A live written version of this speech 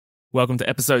Welcome to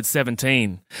episode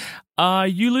 17. Are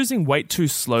you losing weight too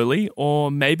slowly,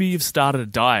 or maybe you've started a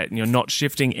diet and you're not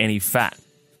shifting any fat?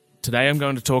 Today I'm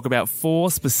going to talk about 4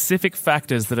 specific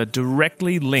factors that are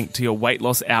directly linked to your weight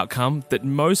loss outcome that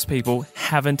most people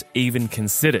haven't even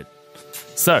considered.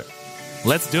 So,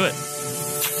 let's do it.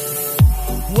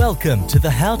 Welcome to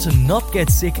the How to Not Get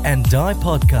Sick and Die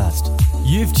podcast.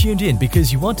 You've tuned in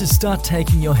because you want to start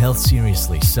taking your health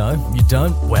seriously, so you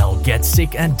don't, get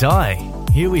sick and die.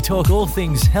 Here we talk all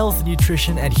things health,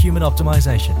 nutrition, and human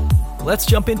optimization. Let's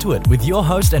jump into it with your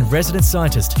host and resident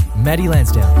scientist, Maddie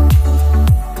Lansdowne.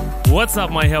 What's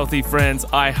up, my healthy friends?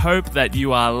 I hope that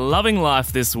you are loving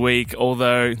life this week,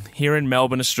 although here in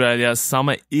Melbourne, Australia,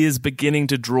 summer is beginning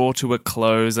to draw to a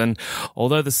close, and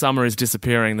although the summer is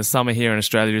disappearing, the summer here in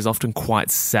Australia is often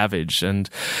quite savage, and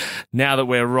now that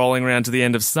we're rolling around to the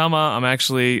end of summer, I'm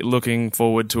actually looking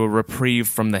forward to a reprieve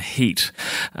from the heat,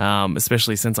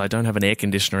 especially since I don't have an air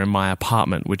conditioner in my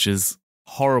apartment, which is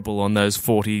horrible on those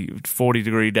 40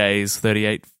 degree days,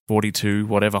 38, 42,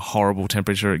 whatever horrible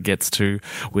temperature it gets to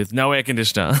with no air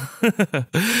conditioner.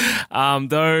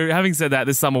 Though, having said that,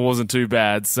 this summer wasn't too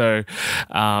bad. So,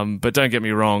 but don't get me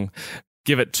wrong.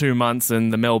 Give it 2 months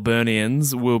and the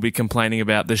Melburnians will be complaining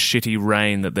about the shitty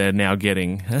rain that they're now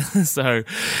getting. So,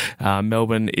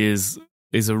 Melbourne is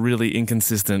a really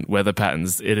inconsistent weather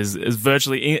patterns. It is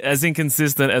virtually as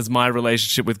inconsistent as my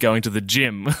relationship with going to the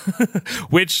gym,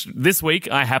 which this week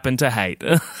I happen to hate.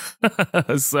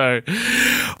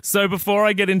 So before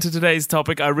I get into today's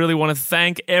topic, I really want to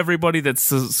thank everybody that's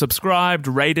subscribed,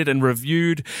 rated, and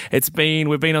reviewed.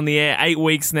 We've been on the air 8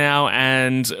 weeks now,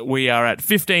 and we are at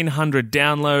 1,500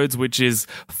 downloads, which is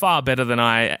far better than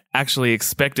I actually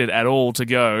expected at all to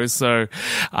go. So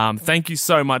thank you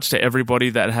so much to everybody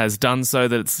that has done so,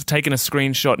 that it's taken a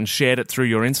screenshot and shared it through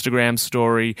your Instagram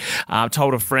story,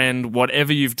 told a friend,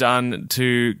 whatever you've done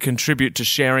to contribute to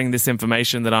sharing this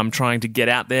information that I'm trying to get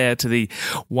out there to the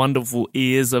wonderful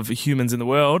ears of humans in the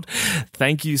world.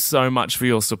 Thank you so much for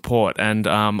your support, and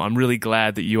I'm really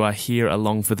glad that you are here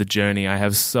along for the journey. I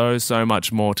have so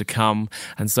much more to come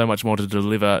and so much more to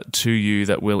deliver to you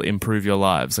that will improve your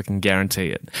lives. I can guarantee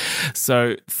it.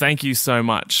 So thank you so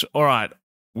much. All right.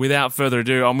 Without further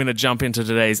ado, I'm going to jump into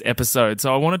today's episode.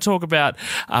 So I want to talk about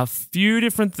a few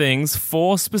different things,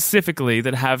 4 specifically,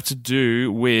 that have to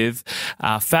do with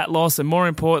fat loss, and more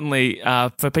importantly,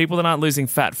 for people that aren't losing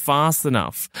fat fast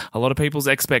enough. A lot of people's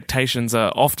expectations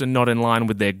are often not in line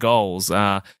with their goals.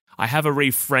 I have a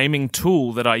reframing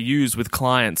tool that I use with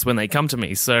clients when they come to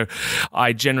me. So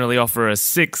I generally offer a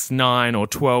 6, 9, or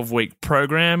 12-week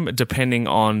program, depending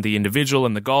on the individual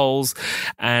and the goals.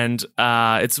 And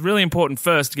it's really important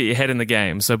first to get your head in the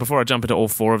game. So before I jump into all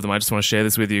 4 of them, I just want to share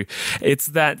this with you. It's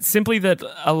that simply that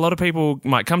a lot of people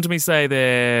might come to me, say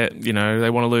they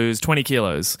want to lose 20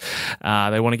 kilos.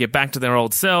 They want to get back to their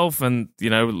old self and,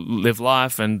 live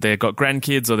life, and they've got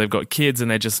grandkids or they've got kids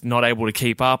and they're just not able to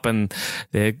keep up, and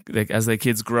as their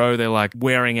kids grow, they're like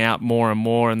wearing out more and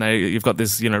more, and you've got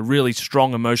this, really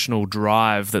strong emotional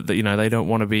drive that they don't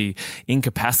want to be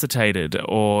incapacitated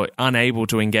or unable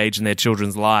to engage in their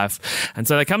children's life. And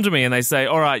so they come to me and they say,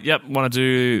 all right, yep, want to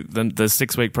do the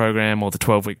 6-week program or the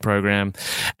 12-week program.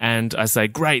 And I say,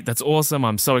 great, that's awesome.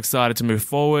 I'm so excited to move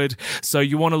forward. So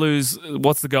you want to lose,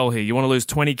 what's the goal here? You want to lose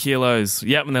 20 kilos.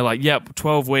 Yep. And they're like, yep,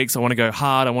 12 weeks. I want to go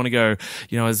hard. I want to go,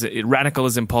 as radical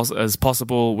as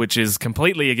possible, which is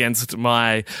completely against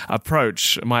my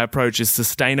approach. My approach is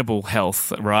sustainable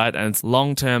health, right? And it's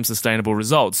long-term sustainable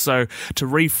results. So to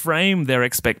reframe their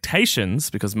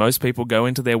expectations, because most people go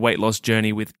into their weight loss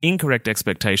journey with incorrect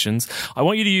expectations, I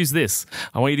want you to use this.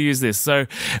 So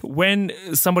when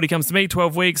somebody comes to me,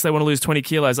 12 weeks, they want to lose 20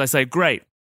 kilos, I say, great.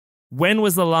 When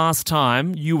was the last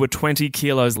time you were 20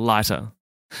 kilos lighter?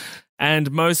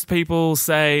 And most people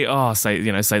say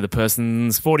the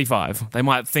person's 45. They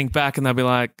might think back and they'll be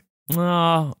like,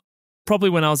 probably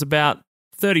when I was about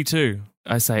 32.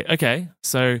 I say, okay,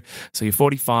 so you're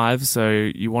 45, so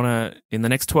you want to, in the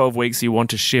next 12 weeks, you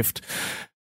want to shift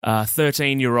a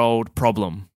 13-year-old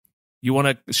problem. You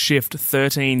want to shift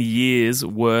 13 years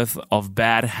worth of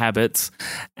bad habits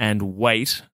and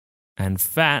weight and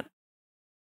fat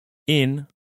in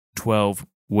 12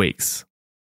 weeks.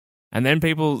 And then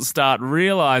people start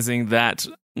realizing that,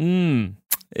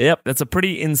 that's a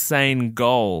pretty insane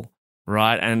goal.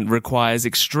 Right, and requires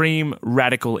extreme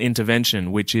radical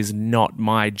intervention, which is not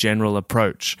my general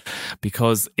approach,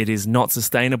 because it is not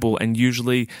sustainable, and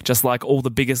usually, just like all the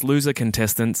Biggest Loser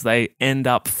contestants, they end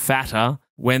up fatter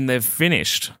when they've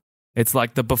finished. It's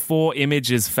like the before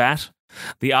image is fat,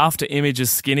 the after image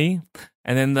is skinny,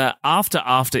 and then the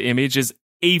after image is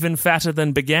even fatter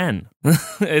than began.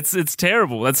 It's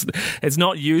terrible. It's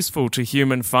not useful to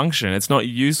human function. It's not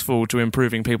useful to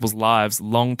improving people's lives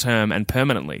long term and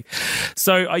permanently.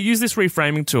 So I use this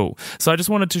reframing tool. So I just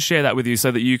wanted to share that with you so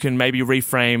that you can maybe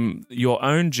reframe your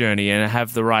own journey and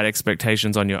have the right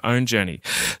expectations on your own journey.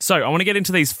 So I want to get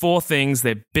into these 4 things.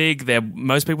 They're big.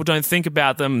 Most people don't think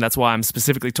about them. That's why I'm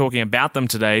specifically talking about them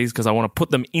today, because I want to put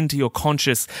them into your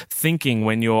conscious thinking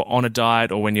when you're on a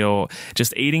diet or when you're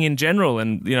just eating in general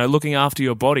and looking after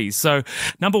your body. So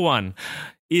number 1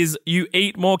 is you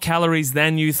eat more calories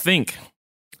than you think.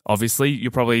 Obviously,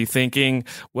 you're probably thinking,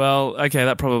 well, okay,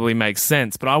 that probably makes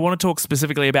sense. But I want to talk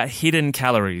specifically about hidden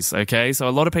calories, okay? So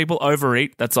a lot of people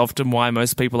overeat. That's often why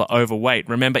most people are overweight.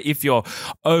 Remember, if you're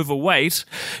overweight,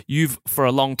 you've, for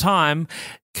a long time,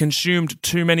 consumed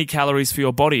too many calories for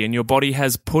your body, and your body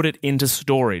has put it into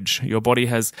storage. Your body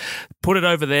has put it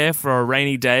over there for a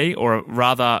rainy day, or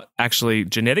rather, actually,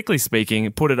 genetically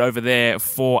speaking, put it over there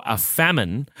for a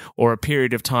famine or a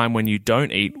period of time when you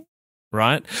don't eat.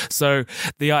 Right? So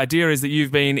the idea is that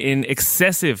you've been in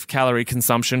excessive calorie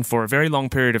consumption for a very long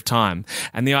period of time.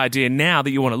 And the idea now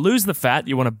that you want to lose the fat,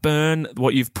 you want to burn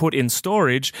what you've put in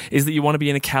storage, is that you want to be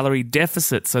in a calorie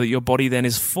deficit so that your body then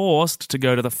is forced to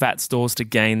go to the fat stores to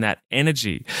gain that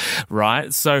energy.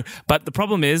 Right? So, but the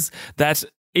problem is that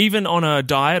even on a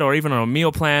diet or even on a meal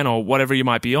plan or whatever you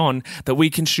might be on, that we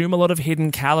consume a lot of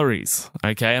hidden calories,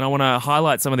 okay? And I want to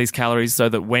highlight some of these calories so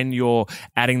that when you're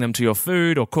adding them to your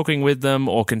food or cooking with them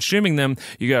or consuming them,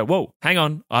 you go, whoa, hang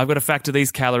on, I've got to factor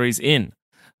these calories in,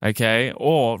 okay?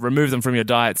 Or remove them from your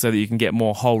diet so that you can get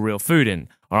more whole, real food in.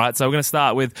 All right, so we're going to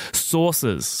start with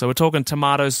sauces. So we're talking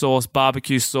tomato sauce,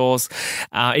 barbecue sauce.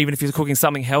 Even if you're cooking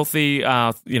something healthy,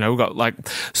 we've got like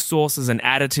sauces and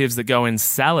additives that go in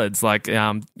salads, like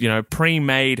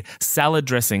pre-made salad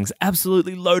dressings,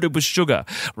 absolutely loaded with sugar,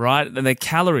 right? And they're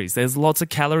calories. There's lots of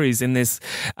calories in this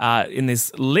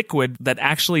liquid that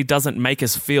actually doesn't make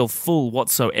us feel full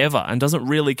whatsoever and doesn't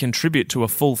really contribute to a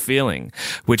full feeling,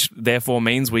 which therefore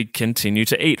means we continue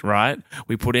to eat, right?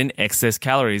 We put in excess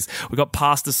calories. We've got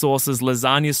pasta sauces,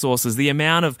 lasagna sauces, the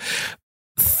amount of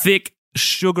thick,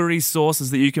 sugary sauces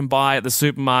that you can buy at the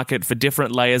supermarket for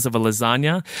different layers of a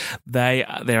lasagna,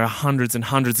 there are hundreds and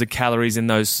hundreds of calories in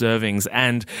those servings.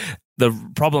 And the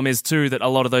problem is too that a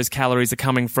lot of those calories are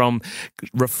coming from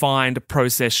refined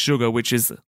processed sugar, which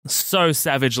is so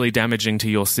savagely damaging to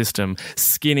your system,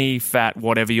 skinny, fat,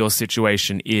 whatever your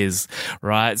situation is,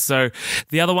 right? So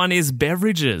the other one is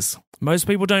beverages. Most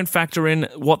people don't factor in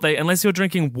unless you're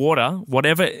drinking water,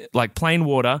 whatever, like plain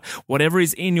water, whatever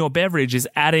is in your beverage is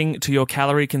adding to your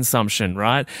calorie consumption,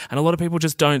 right? And a lot of people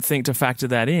just don't think to factor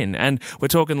that in. And we're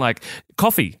talking like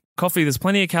coffee. There's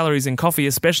plenty of calories in coffee,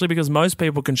 especially because most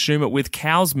people consume it with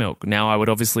cow's milk. Now, I would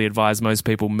obviously advise most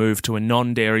people move to a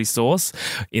non-dairy source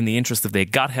in the interest of their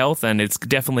gut health, and it's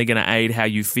definitely going to aid how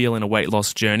you feel in a weight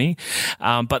loss journey.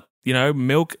 But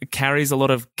milk carries a lot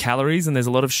of calories and there's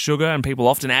a lot of sugar, and people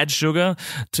often add sugar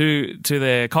to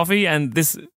their coffee, and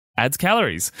this adds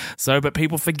calories. But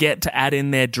people forget to add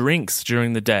in their drinks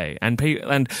during the day.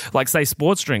 And like say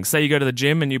sports drinks. Say you go to the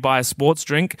gym and you buy a sports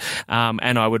drink,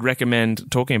 and I would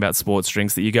recommend, talking about sports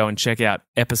drinks, that you go and check out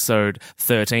episode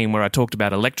 13 where I talked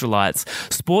about electrolytes.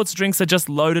 Sports drinks are just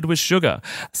loaded with sugar.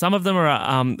 Some of them are,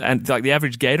 and like the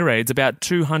average Gatorade's about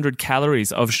 200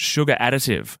 calories of sugar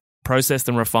additive. Processed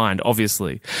and refined,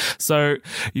 obviously. So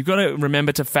you've got to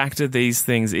remember to factor these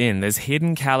things in. There's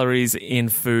hidden calories in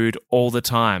food all the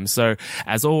time. So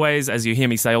as always, as you hear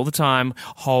me say all the time,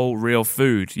 whole, real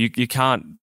food. You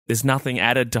can't, there's nothing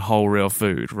added to whole, real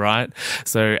food, right?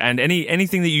 So, and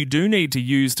anything that you do need to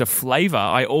use to flavor,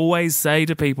 I always say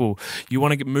to people, you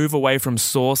want to move away from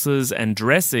sauces and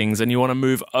dressings and you want to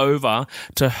move over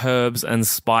to herbs and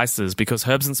spices, because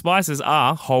herbs and spices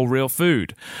are whole, real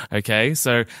food, okay?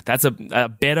 So that's a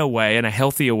better way and a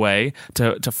healthier way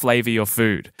to flavor your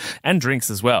food, and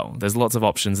drinks as well. There's lots of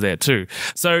options there too.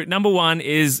 So number 1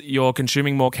 is you're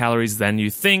consuming more calories than you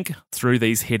think through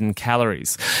these hidden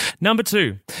calories. Number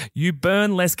 2, you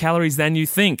burn less calories than you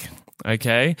think.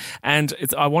 Okay. And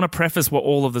I want to preface what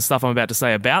all of the stuff I'm about to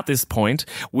say about this point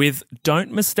with,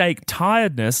 don't mistake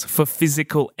tiredness for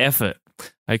physical effort.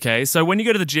 Okay, so when you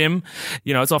go to the gym,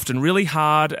 it's often really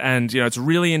hard and, it's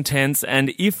really intense.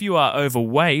 And if you are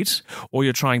overweight or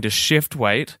you're trying to shift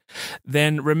weight,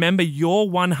 then remember your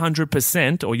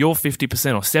 100% or your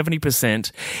 50% or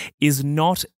 70% is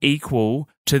not equal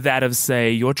to that of,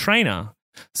 say, your trainer.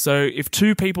 So if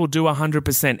two people do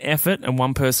 100% effort and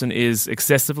one person is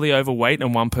excessively overweight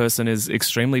and one person is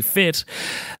extremely fit,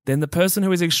 then the person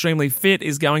who is extremely fit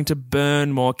is going to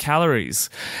burn more calories.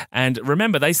 And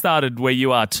remember, they started where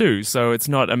you are too. So it's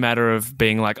not a matter of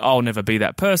being like, oh, I'll never be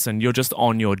that person. You're just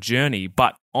on your journey.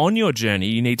 But on your journey,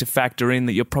 you need to factor in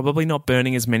that you're probably not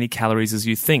burning as many calories as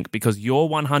you think, because your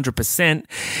 100%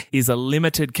 is a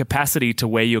limited capacity to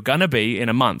where you're going to be in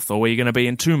a month or where you're going to be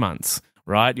in 2 months.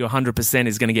 Right? Your 100%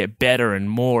 is going to get better and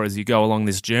more as you go along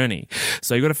this journey.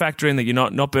 So you've got to factor in that you're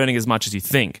not burning as much as you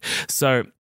think. So,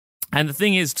 and the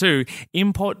thing is too,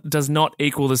 input does not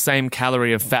equal the same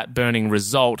calorie of fat burning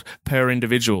result per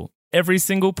individual. Every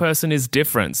single person is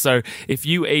different. So if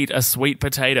you eat a sweet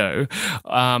potato,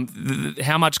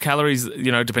 how much calories,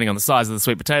 depending on the size of the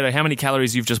sweet potato, how many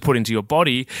calories you've just put into your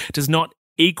body does not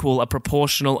equal a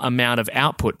proportional amount of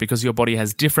output, because your body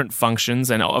has different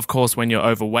functions. And of course, when you're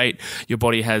overweight, your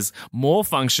body has more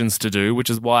functions to do, which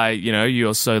is why,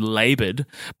 you're so labored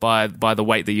by the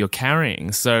weight that you're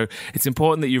carrying. So it's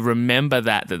important that you remember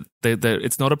that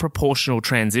it's not a proportional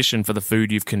transition for the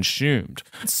food you've consumed.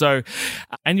 So,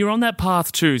 and you're on that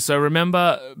path too. So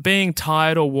remember, being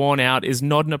tired or worn out is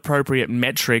not an appropriate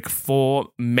metric for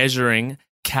measuring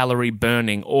calorie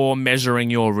burning or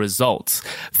measuring your results.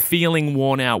 Feeling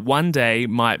worn out one day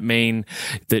might mean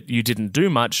that you didn't do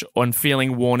much, and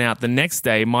feeling worn out the next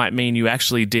day might mean you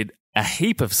actually did a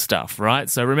heap of stuff, right?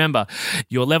 So remember,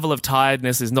 your level of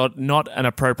tiredness is not an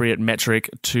appropriate metric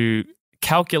to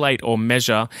calculate or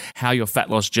measure how your fat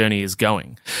loss journey is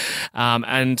going.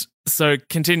 And so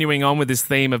continuing on with this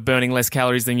theme of burning less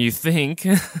calories than you think,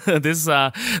 they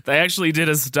actually did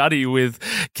a study with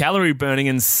calorie burning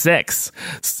and sex.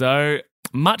 So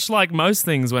much like most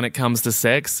things when it comes to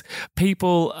sex,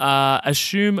 people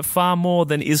assume far more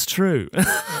than is true.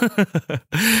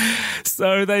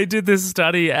 So they did this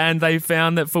study and they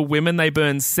found that for women, they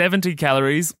burn 70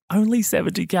 calories, only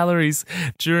 70 calories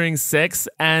during sex,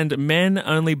 and men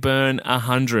only burn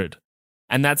 100.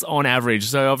 And that's on average.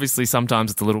 So obviously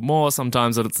sometimes it's a little more,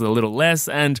 sometimes it's a little less.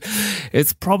 And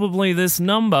it's probably this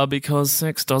number because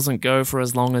sex doesn't go for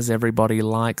as long as everybody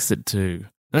likes it to.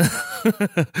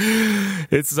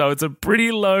 It's a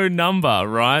pretty low number,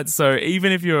 right? So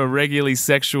even if you're regularly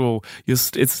sexual,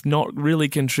 it's not really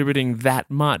contributing that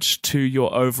much to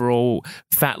your overall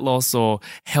fat loss or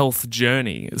health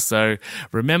journey. So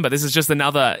remember, this is just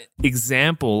another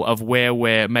example of where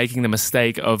we're making the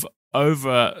mistake of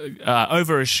over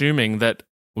assuming that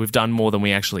we've done more than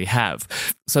we actually have.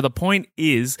 So the point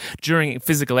is, during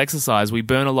physical exercise, we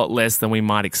burn a lot less than we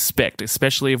might expect,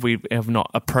 especially if we have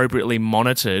not appropriately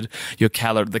monitored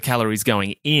the calories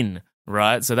going in.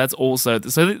 Right? So that's also,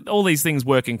 all these things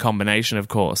work in combination, of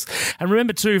course. And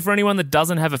remember too, for anyone that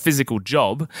doesn't have a physical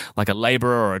job, like a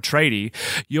laborer or a tradie,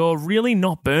 you're really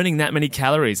not burning that many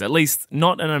calories, at least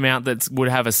not an amount that would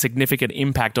have a significant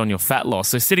impact on your fat loss.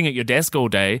 So sitting at your desk all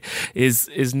day is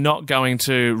not going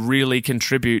to really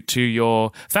contribute to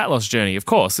your fat loss journey. Of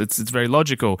course, it's very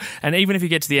logical. And even if you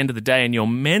get to the end of the day and you're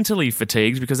mentally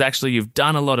fatigued because actually you've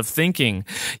done a lot of thinking,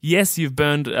 yes, you've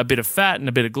burned a bit of fat and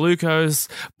a bit of glucose,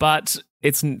 but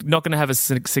it's not going to have a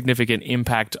significant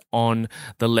impact on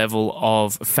the level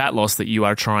of fat loss that you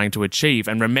are trying to achieve.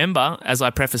 And remember, as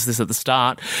I prefaced this at the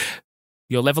start,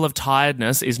 your level of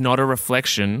tiredness is not a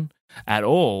reflection at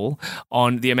all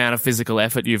on the amount of physical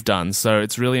effort you've done. So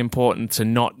it's really important to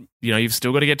not, you've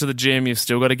still got to get to the gym, you've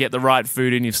still got to get the right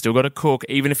food in, you've still got to cook,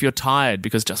 even if you're tired,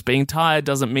 because just being tired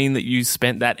doesn't mean that you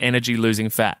spent that energy losing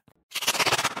fat.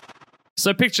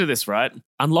 So picture this, right?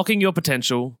 Unlocking your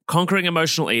potential, conquering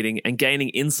emotional eating, and gaining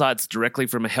insights directly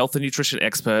from a health and nutrition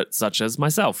expert such as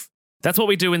myself. That's what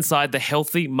we do inside the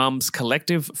Healthy Mums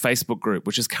Collective Facebook group,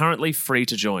 which is currently free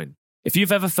to join. If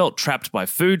you've ever felt trapped by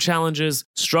food challenges,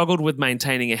 struggled with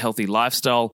maintaining a healthy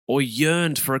lifestyle, or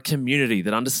yearned for a community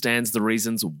that understands the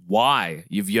reasons why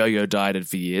you've yo-yo dieted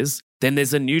for years, then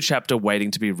there's a new chapter waiting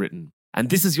to be written. And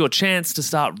this is your chance to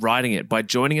start writing it by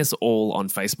joining us all on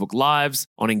Facebook Lives,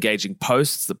 on engaging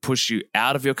posts that push you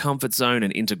out of your comfort zone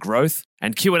and into growth,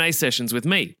 and Q&A sessions with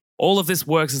me. All of this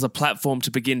works as a platform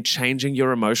to begin changing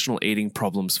your emotional eating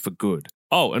problems for good.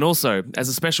 Oh, and also, as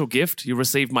a special gift, you'll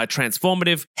receive my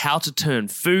transformative How to Turn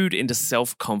Food into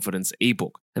Self-Confidence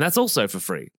ebook. And that's also for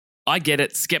free. I get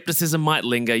it, skepticism might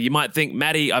linger. You might think,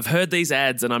 Maddie, I've heard these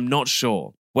ads and I'm not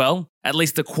sure. Well, at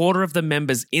least a quarter of the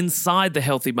members inside the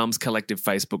Healthy Mums Collective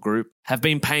Facebook group have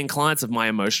been paying clients of my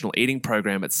emotional eating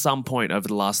program at some point over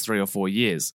the last 3 or 4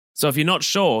 years. So if you're not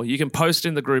sure, you can post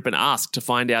in the group and ask to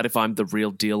find out if I'm the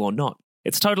real deal or not.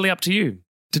 It's totally up to you.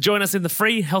 To join us in the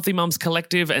free Healthy Mums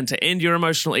Collective and to end your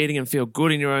emotional eating and feel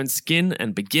good in your own skin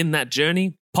and begin that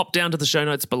journey, Pop down to the show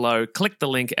notes below, click the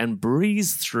link, and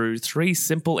breeze through 3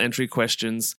 simple entry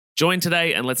questions. Join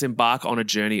today and let's embark on a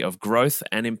journey of growth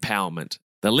and empowerment.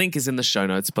 The link is in the show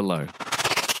notes below.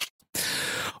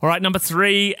 All right, number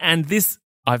 3, and this,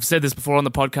 I've said this before on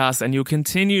the podcast, and you'll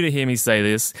continue to hear me say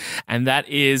this, and that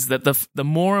is that the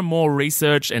more and more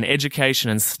research and education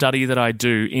and study that I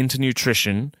do into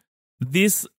nutrition,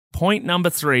 this point number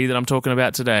 3 that I'm talking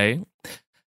about today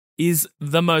is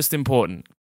the most important.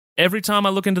 Every time I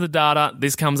look into the data,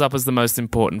 this comes up as the most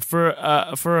important for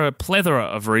a plethora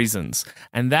of reasons,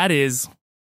 and that is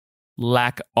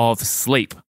lack of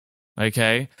sleep.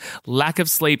 Okay? Lack of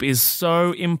sleep is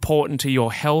so important to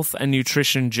your health and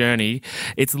nutrition journey.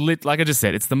 It's like I just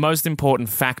said, it's the most important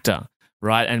factor,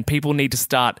 right? And people need to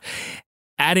start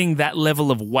adding that level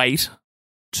of weight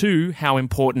to how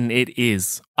important it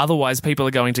is. Otherwise, people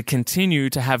are going to continue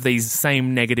to have these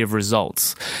same negative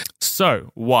results.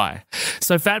 So, why?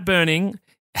 So, fat burning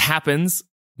happens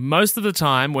most of the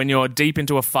time when you're deep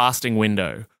into a fasting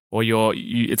window, or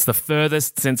it's the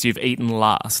furthest since you've eaten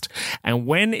last. And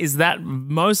when is that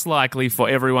most likely for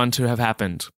everyone to have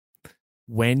happened?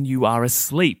 When you are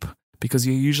asleep, because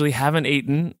you usually haven't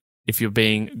eaten, if you're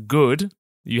being good,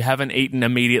 you haven't eaten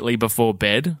immediately before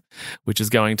bed, which is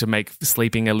going to make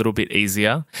sleeping a little bit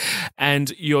easier.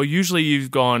 And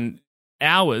you've gone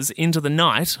hours into the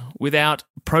night without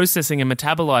processing and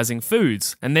metabolizing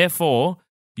foods, and therefore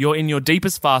you're in your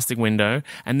deepest fasting window,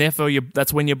 and therefore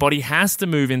that's when your body has to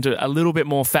move into a little bit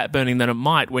more fat burning than it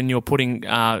might when you're putting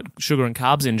sugar and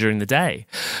carbs in during the day,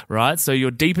 right? So you're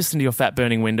deepest into your fat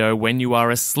burning window when you are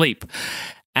asleep.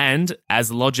 And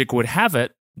as logic would have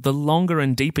it, the longer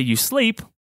and deeper you sleep,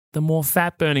 the more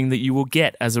fat burning that you will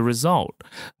get as a result.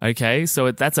 Okay,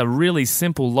 so that's a really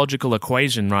simple logical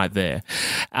equation right there.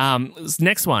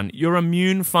 Next one, your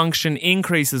immune function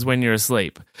increases when you're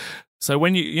asleep. So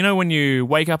when you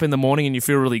wake up in the morning and you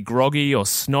feel really groggy or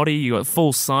snotty, you got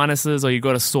full sinuses or you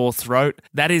got a sore throat,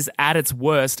 that is at its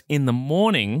worst in the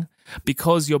morning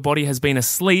because your body has been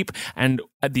asleep and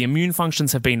the immune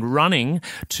functions have been running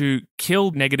to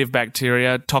kill negative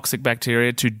bacteria, toxic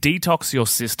bacteria, to detox your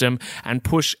system and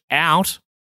push out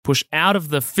of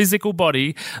the physical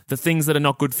body the things that are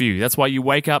not good for you. That's why you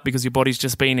wake up, because your body's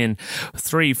just been in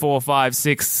 3, 4, 5,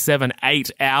 6, 7,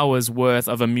 8 hours worth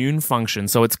of immune function.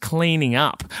 So it's cleaning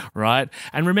up, right?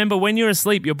 And remember, when you're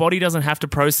asleep, your body doesn't have to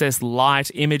process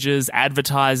light, images,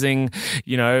 advertising,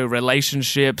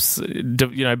 relationships,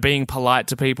 being polite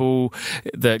to people,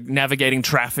 navigating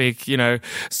traffic,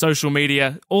 social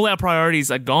media. All our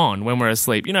priorities are gone when we're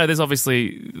asleep.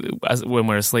 When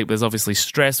we're asleep, there's obviously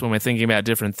stress when we're thinking about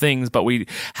different things, but we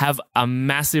have a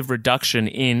massive reduction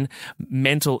in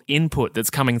mental input that's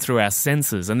coming through our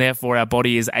senses, and therefore our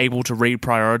body is able to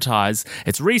reprioritize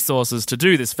its resources to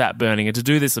do this fat burning and to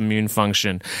do this immune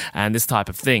function and this type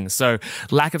of thing. So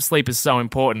lack of sleep is so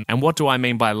important. And what do I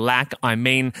mean by lack? I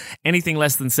mean anything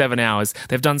less than 7 hours.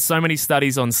 They've done so many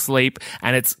studies on sleep,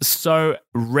 and it's so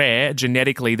rare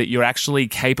genetically that you're actually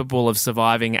capable of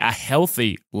surviving a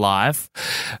healthy life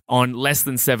on less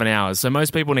than 7 hours. So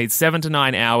most people need 7 to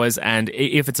 9 hours, and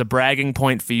if it's a bragging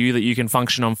point for you that you can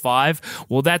function on 5,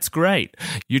 well, that's great.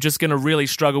 You're just going to really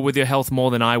struggle with your health more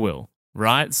than I will,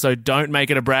 right? So don't make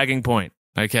it a bragging point,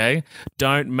 okay?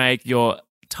 Don't make your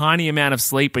tiny amount of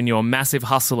sleep and your massive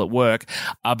hustle at work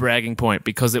a bragging point,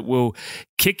 because it will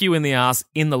kick you in the ass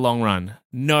in the long run.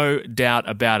 No doubt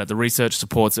about it. The research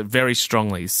supports it very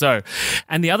strongly. So,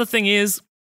 and the other thing is,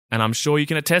 and I'm sure you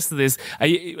can attest to this, are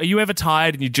you ever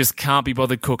tired and you just can't be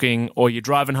bothered cooking, or you're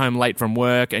driving home late from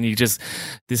work and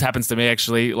this happens to me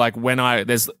actually, like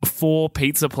there's 4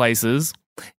 pizza places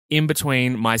in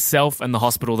between myself and the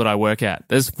hospital that I work at.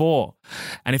 There's 4.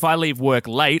 And if I leave work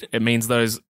late, it means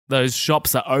those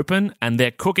shops are open and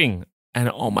they're cooking.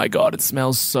 And oh my God, it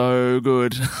smells so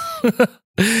good.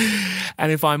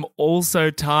 And if I'm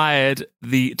also tired,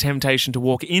 the temptation to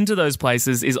walk into those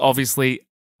places is obviously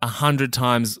 100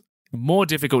 times more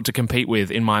difficult to compete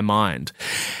with in my mind.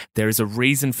 There is a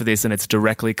reason for this, and it's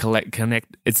directly connected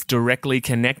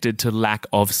to lack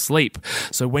of sleep.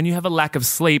 So when you have a lack of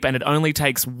sleep and it only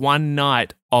takes one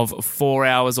night of 4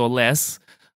 hours or less,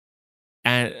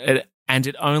 and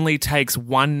it only takes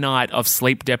one night of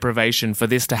sleep deprivation for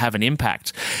this to have an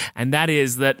impact, and that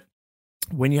is that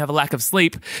when you have a lack of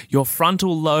sleep, your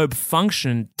frontal lobe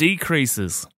function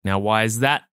decreases. Now, why is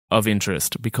that of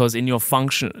interest? Because in your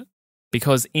frontal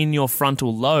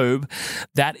lobe,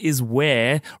 that is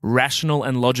where rational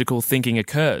and logical thinking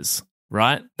occurs,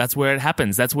 right? That's where it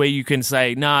happens. That's where you can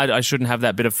say, no, I shouldn't have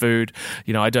that bit of food.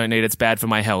 I don't need it. It's bad for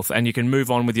my health. And you can move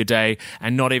on with your day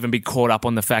and not even be caught up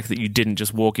on the fact that you didn't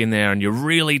just walk in there and you're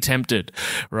really tempted,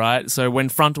 right? So when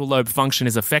frontal lobe function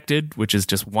is affected, which is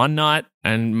just one night,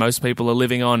 and most people are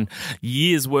living on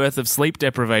years worth of sleep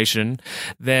deprivation,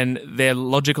 then their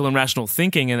logical and rational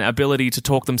thinking and ability to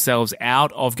talk themselves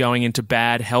out of going into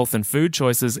bad health and food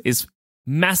choices is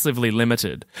massively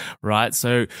limited, right?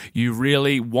 So you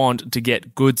really want to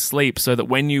get good sleep so that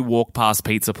when you walk past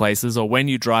pizza places or when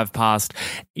you drive past,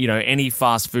 any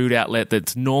fast food outlet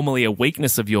that's normally a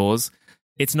weakness of yours,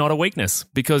 it's not a weakness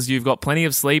because you've got plenty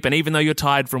of sleep, and even though you're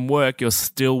tired from work, you're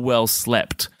still well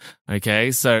slept, okay?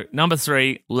 So number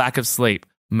 3, lack of sleep.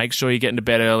 Make sure you get into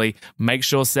bed early. Make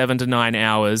sure 7 to 9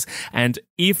 hours. And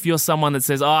if you're someone that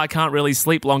says, I can't really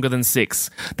sleep longer than 6,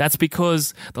 that's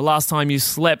because the last time you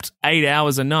slept 8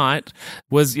 hours a night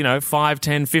was, 5,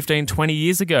 10, 15, 20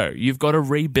 years ago. You've got to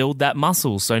rebuild that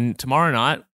muscle. So tomorrow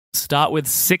night, start with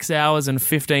 6 hours and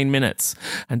 15 minutes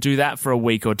and do that for a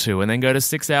week or two, and then go to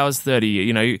 6 hours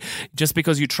 30. Just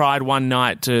because you tried one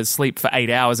night to sleep for 8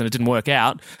 hours and it didn't work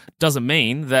out doesn't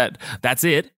mean that that's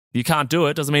it. You can't do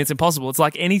it, doesn't mean it's impossible. It's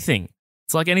like anything.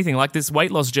 It's like anything, like this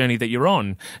weight loss journey that you're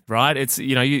on, right? It's,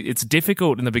 it's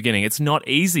difficult in the beginning. It's not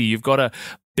easy. You've got to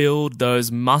build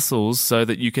those muscles so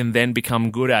that you can then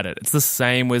become good at it. It's the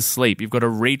same with sleep. You've got to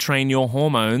retrain your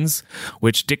hormones,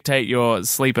 which dictate your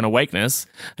sleep and awakeness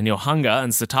and your hunger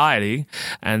and satiety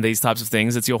and these types of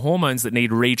things. It's your hormones that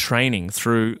need retraining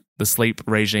through the sleep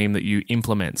regime that you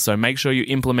implement. So make sure you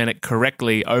implement it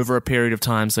correctly over a period of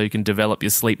time so you can develop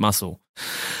your sleep muscle.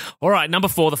 All right, number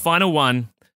 4, the final one.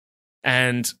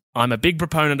 And I'm a big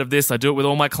proponent of this. I do it with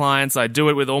all my clients. I do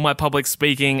it with all my public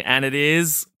speaking, and it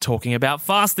is talking about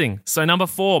fasting. So number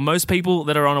 4, most people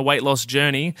that are on a weight loss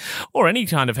journey or any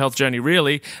kind of health journey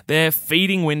really, their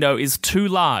feeding window is too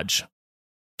large.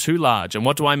 Too large. And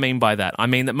what do I mean by that? I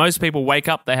mean that most people wake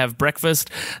up, they have breakfast,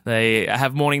 they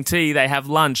have morning tea, they have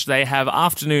lunch, they have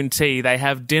afternoon tea, they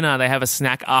have dinner, they have a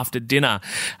snack after dinner.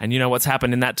 And you know what's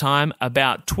happened in that time?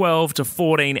 About 12 to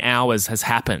 14 hours has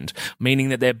happened, meaning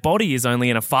that their body is only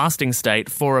in a fasting state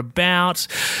for about,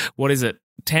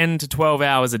 10 to 12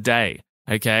 hours a day.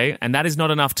 Okay? And that is not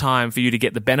enough time for you to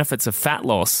get the benefits of fat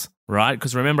loss, right?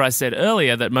 Because remember I said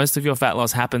earlier that most of your fat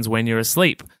loss happens when you're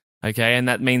asleep. Okay, and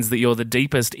that means that you're the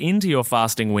deepest into your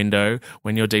fasting window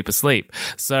when you're deep asleep.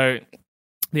 So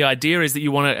the idea is that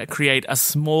you want to create a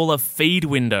smaller feed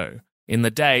window in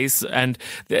the days, and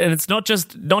it's not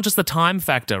just the time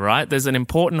factor, right? There's an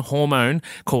important hormone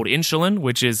called insulin,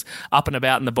 which is up and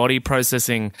about in the body,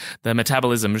 processing the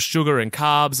metabolism of sugar and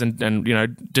carbs,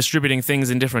 and distributing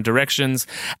things in different directions.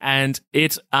 And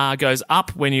it goes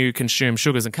up when you consume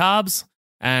sugars and carbs,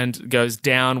 and goes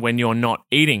down when you're not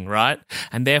eating, right?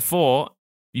 And therefore,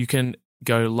 you can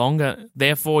go longer.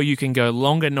 Therefore, you can go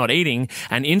longer not eating,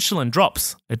 and insulin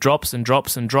drops. It drops and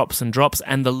drops and drops and drops,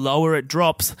 and the lower it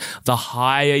drops, the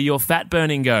higher your fat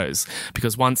burning goes.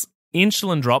 Because once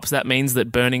insulin drops, that means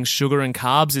that burning sugar and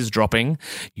carbs is dropping.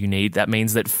 That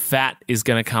means that fat is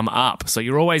going to come up. So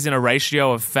you're always in a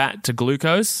ratio of fat to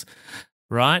glucose,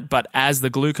 right? But as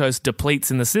the glucose depletes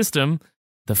in the system,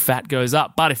 the fat goes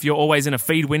up. But if you're always in a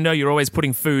feed window, you're always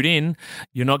putting food in,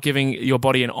 you're not giving your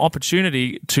body an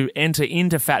opportunity to enter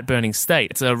into fat burning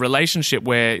state. It's a relationship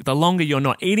where the longer you're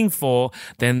not eating for,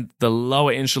 then the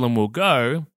lower insulin will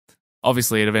go.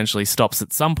 Obviously, it eventually stops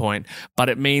at some point, but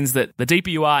it means that the deeper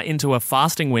you are into a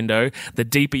fasting window, the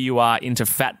deeper you are into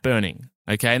fat burning.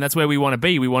 Okay, and that's where we want to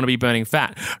be. We want to be burning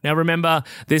fat. Now, remember,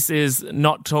 we're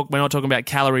not talking about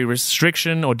calorie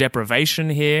restriction or deprivation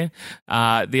here.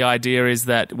 The idea is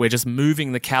that we're just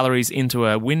moving the calories into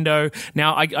a window.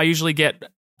 Now, I usually get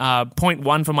point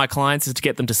 1 for my clients is to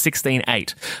get them to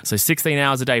 16-8. So 16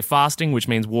 hours a day fasting, which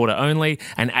means water only,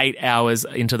 and 8 hours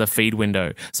into the feed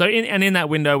window. So in that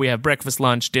window, we have breakfast,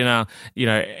 lunch, dinner,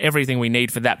 everything we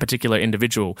need for that particular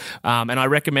individual. And I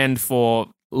recommend, for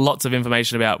lots of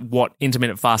information about what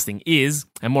intermittent fasting is,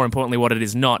 and more importantly, what it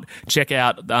is not, check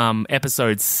out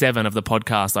episode 7 of the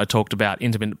podcast. I talked about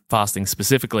intermittent fasting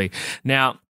specifically.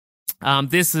 Now,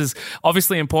 this is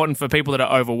obviously important for people that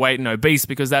are overweight and obese,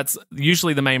 because that's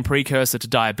usually the main precursor to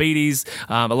diabetes.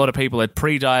 A lot of people are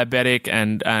pre-diabetic,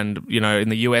 and in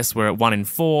the US we're at 1 in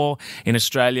 4. In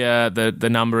Australia, the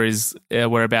number is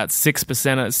we're about 6 to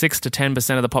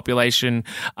 10% of the population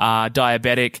are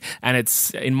diabetic, and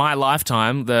it's in my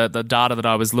lifetime the data that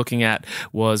I was looking at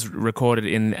was recorded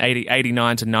in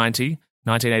 89 to 90.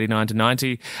 1989 to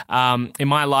 90. In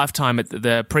my lifetime,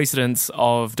 the precedence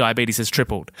of diabetes has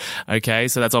tripled. Okay,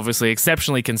 so that's obviously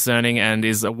exceptionally concerning and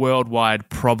is a worldwide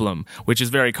problem, which is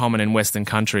very common in Western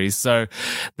countries. So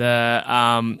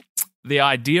the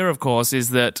idea, of course, is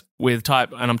that with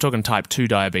and I'm talking type 2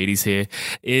 diabetes here,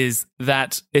 is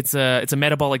that it's a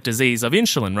metabolic disease of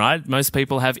insulin, right? Most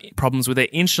people have problems with their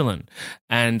insulin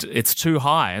and it's too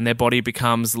high and their body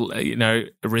becomes,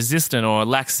 resistant or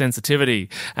lacks sensitivity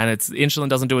and insulin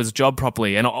doesn't do its job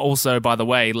properly. And also, by the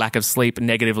way, lack of sleep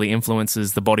negatively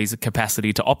influences the body's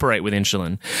capacity to operate with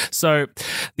insulin. So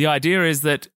the idea is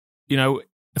that,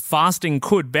 fasting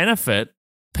could benefit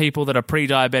people that are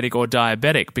pre-diabetic or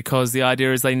diabetic, because the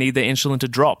idea is they need their insulin to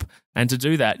drop. And to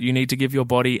do that, you need to give your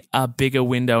body a bigger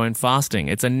window in fasting.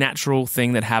 It's a natural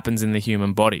thing that happens in the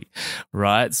human body,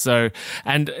 right? So,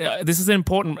 and this is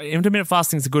important. Intermittent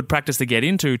fasting is a good practice to get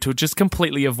into to just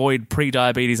completely avoid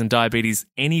pre-diabetes and diabetes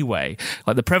anyway.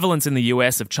 Like the prevalence in the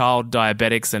US of child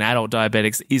diabetics and adult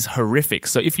diabetics is horrific.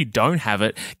 So if you don't have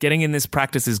it, getting in this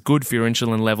practice is good for your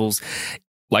insulin levels,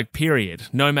 period,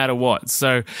 no matter what.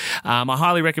 So I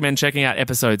highly recommend checking out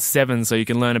episode 7 so you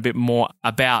can learn a bit more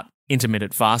about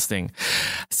intermittent fasting.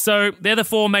 So they're the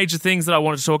 4 major things that I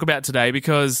wanted to talk about today,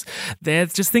 because they're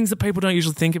just things that people don't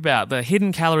usually think about. The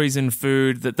hidden calories in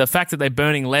food, the fact that they're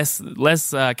burning less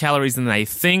calories than they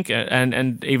think,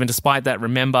 and even despite that,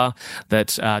 remember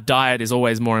that diet is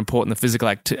always more important than physical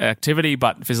activity,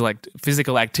 but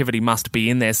physical activity must be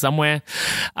in there somewhere.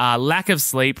 Lack of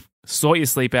sleep. Sort your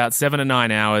sleep out, 7 to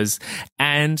 9 hours,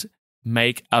 and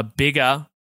make a bigger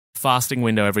fasting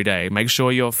window every day. Make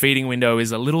sure your feeding window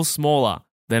is a little smaller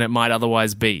than it might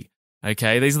otherwise be.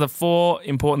 Okay, these are the 4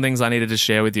 important things I needed to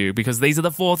share with you, because these are the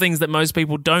 4 things that most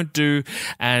people don't do,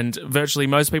 and virtually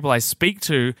most people I speak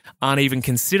to aren't even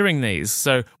considering these.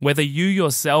 So whether you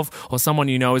yourself or someone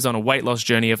you know is on a weight loss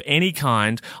journey of any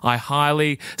kind, I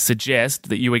highly suggest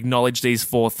that you acknowledge these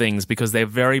 4 things, because they're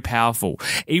very powerful.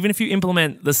 Even if you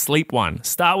implement the sleep one,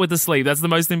 start with the sleep. That's the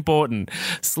most important.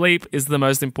 Sleep is the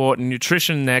most important.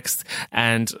 Nutrition next,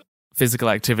 and physical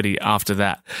activity after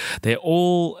that. They're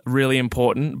all really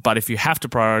important, but if you have to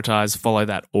prioritize, follow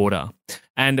that order.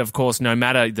 And of course, no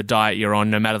matter the diet you're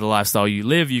on, no matter the lifestyle you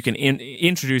live, you can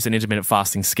introduce an intermittent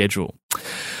fasting schedule.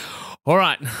 All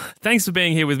right. Thanks for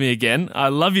being here with me again. I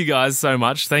love you guys so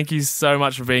much. Thank you so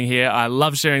much for being here. I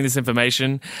love sharing this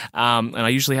information. And I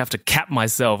usually have to cap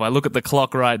myself. I look at the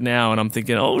clock right now and I'm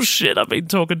thinking, oh shit, I've been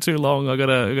talking too long. I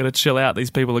gotta chill out. These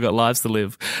people have got lives to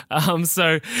live.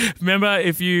 So remember,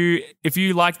 if you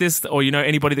like this, or you know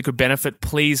anybody that could benefit,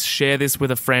 please share this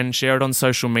with a friend, share it on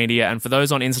social media. And for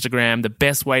those on Instagram, the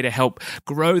best way to help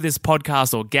grow this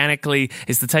podcast organically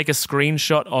is to take a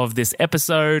screenshot of this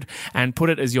episode and put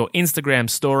it as your Instagram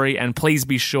story, and please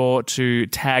be sure to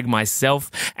tag myself.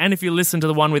 And if you listen to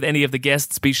the one with any of the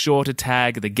guests, be sure to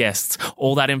tag the guests.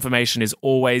 All that information is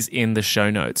always in the show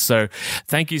notes. So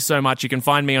thank you so much. You can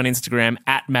find me on Instagram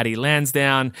at Matty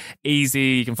Lansdowne. Easy.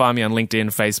 You can find me on LinkedIn,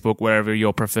 Facebook, wherever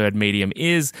your preferred medium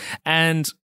is. And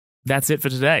that's it for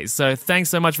today. So thanks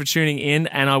so much for tuning in,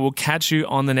 and I will catch you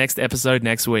on the next episode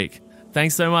next week.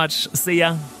 Thanks so much. See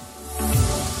ya.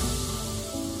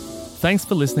 Thanks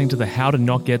for listening to the How to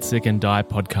Not Get Sick and Die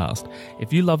podcast.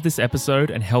 If you love this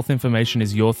episode and health information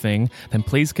is your thing, then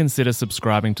please consider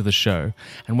subscribing to the show.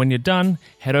 And when you're done,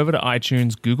 head over to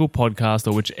iTunes, Google Podcast,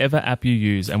 or whichever app you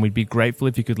use, and we'd be grateful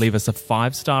if you could leave us a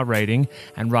 5-star rating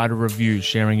and write a review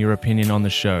sharing your opinion on the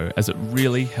show, as it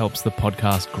really helps the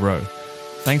podcast grow.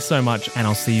 Thanks so much, and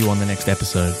I'll see you on the next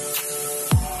episode.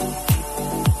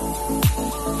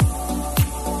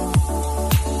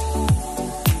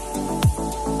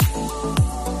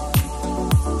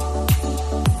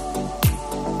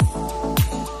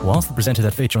 Whilst the presenter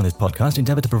that feature on this podcast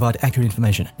endeavour to provide accurate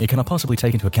information, it cannot possibly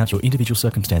take into account your individual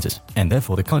circumstances, and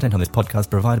therefore the content on this podcast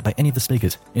provided by any of the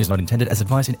speakers is not intended as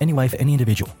advice in any way for any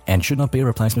individual, and should not be a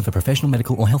replacement for professional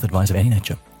medical or health advice of any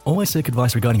nature. Always seek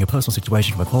advice regarding your personal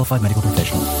situation from a qualified medical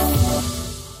professional.